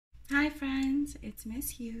friends, it's Miss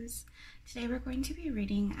Hughes. Today we're going to be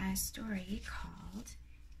reading a story called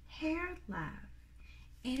Hair Love.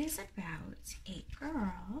 It is about a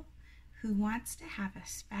girl who wants to have a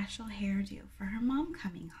special hairdo for her mom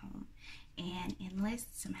coming home and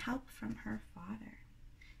enlists some help from her father.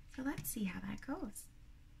 So let's see how that goes.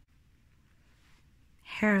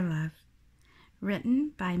 Hair Love,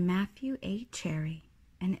 written by Matthew A. Cherry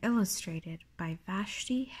and illustrated by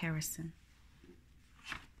Vashti Harrison.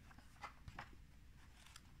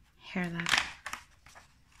 Hair Love,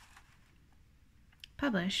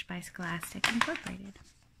 published by Scholastic Incorporated.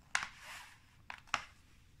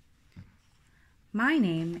 My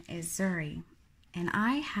name is Zuri, and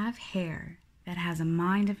I have hair that has a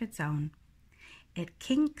mind of its own. It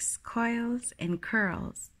kinks, coils, and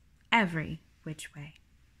curls every which way.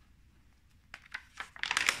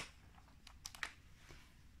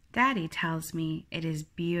 Daddy tells me it is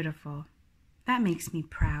beautiful. That makes me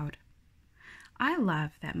proud. I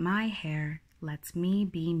love that my hair lets me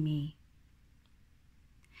be me.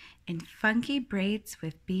 In funky braids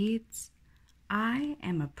with beads, I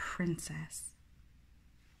am a princess.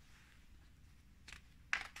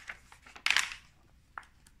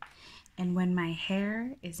 And when my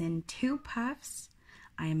hair is in two puffs,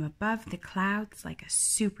 I am above the clouds like a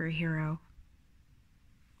superhero.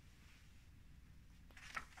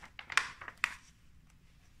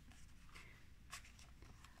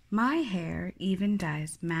 My hair even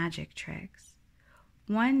does magic tricks.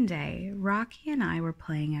 One day, Rocky and I were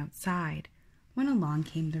playing outside when along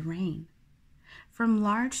came the rain. From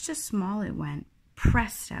large to small it went,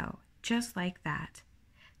 presto, just like that.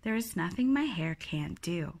 There is nothing my hair can't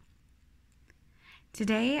do.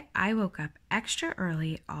 Today, I woke up extra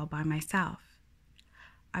early all by myself.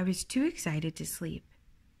 I was too excited to sleep.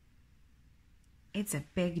 It's a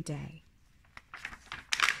big day.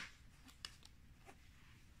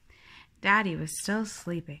 Daddy was still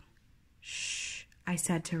sleeping. Shh, I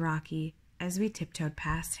said to Rocky as we tiptoed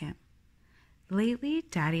past him. Lately,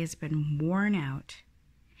 Daddy has been worn out.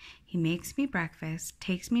 He makes me breakfast,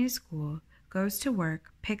 takes me to school, goes to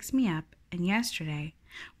work, picks me up, and yesterday,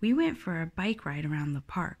 we went for a bike ride around the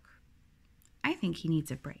park. I think he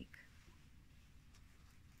needs a break.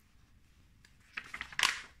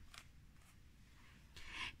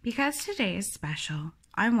 Because today is special,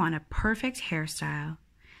 I want a perfect hairstyle.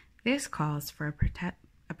 This calls for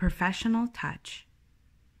a professional touch.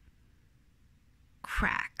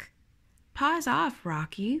 Crack. Paws off,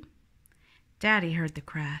 Rocky. Daddy heard the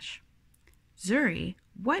crash. Zuri,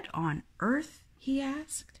 what on earth? He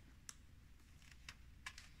asked.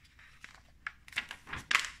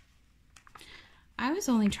 I was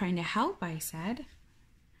only trying to help, I said.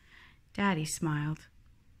 Daddy smiled.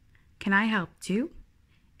 Can I help too?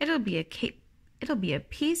 It'll be a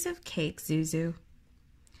piece of cake, Zuzu.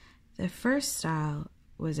 The first style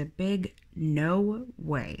was a big no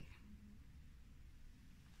way.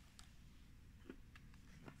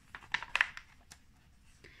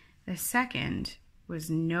 The second was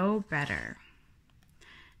no better.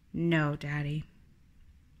 No, Daddy.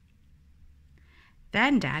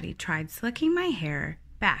 Then Daddy tried slicking my hair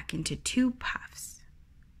back into two puffs.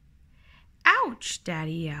 Ouch,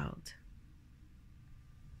 Daddy yelled.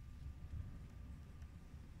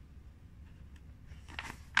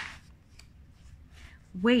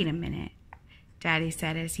 Wait a minute, Daddy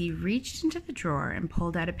said as he reached into the drawer and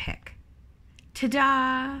pulled out a pick.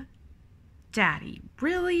 Ta-da! Daddy,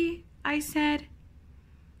 really? I said.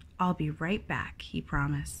 I'll be right back, he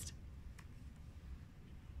promised.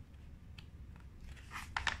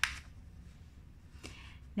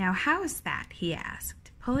 Now how's that? He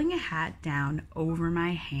asked, pulling a hat down over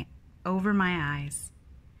my eyes.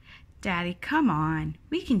 Daddy, come on,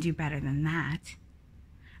 we can do better than that.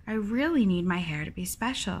 I really need my hair to be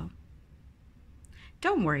special.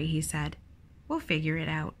 Don't worry, he said. We'll figure it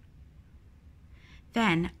out.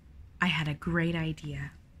 Then I had a great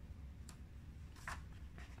idea.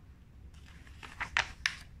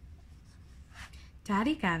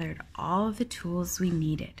 Daddy gathered all of the tools we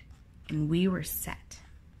needed, and we were set.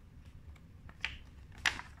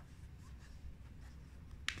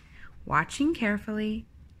 Watching carefully,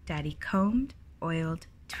 Daddy combed, oiled,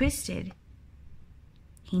 twisted.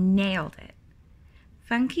 He nailed it.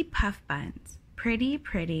 Funky puff buns,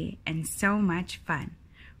 pretty, and so much fun.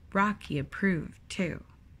 Rocky approved, too.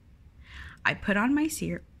 I put on my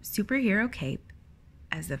superhero cape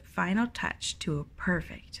as the final touch to a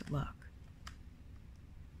perfect look.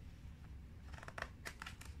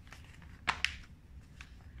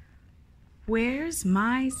 Where's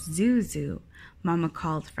my Zuzu? Mama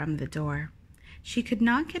called from the door. She could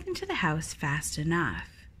not get into the house fast enough.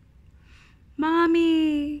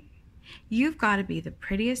 Mommy! "You've got to be the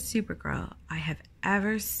prettiest Supergirl I have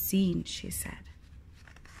ever seen," she said.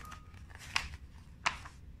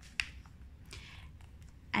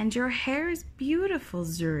 "And your hair is beautiful,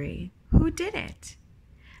 Zuri. Who did it?"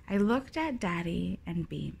 I looked at Daddy and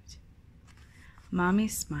beamed. Mommy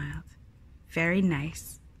smiled. "Very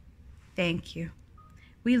nice. Thank you.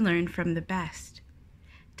 We learned from the best,"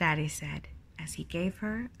 Daddy said as he gave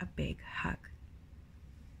her a big hug.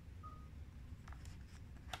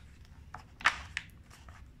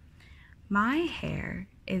 My hair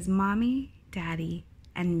is Mommy, Daddy,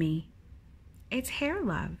 and me. It's hair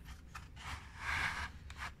love.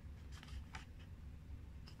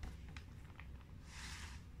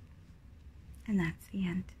 And that's the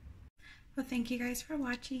end. Well, thank you guys for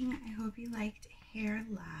watching. I hope you liked Hair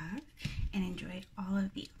Love and enjoyed all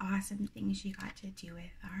of the awesome things you got to do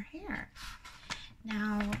with our hair.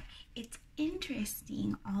 Now, it's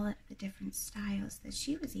interesting all of the different styles that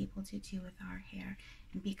she was able to do with our hair.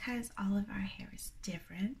 And because all of our hair is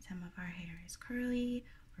different, some of our hair is curly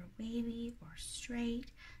or wavy or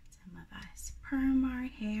straight, some of us perm our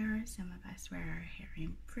hair, some of us wear our hair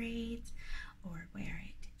in braids or wear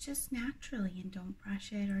it just naturally and don't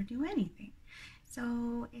brush it or do anything.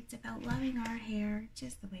 So it's about loving our hair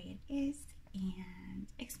just the way it is and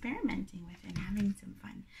experimenting with it and having some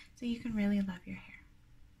fun so you can really love your hair.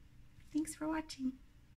 Thanks for watching.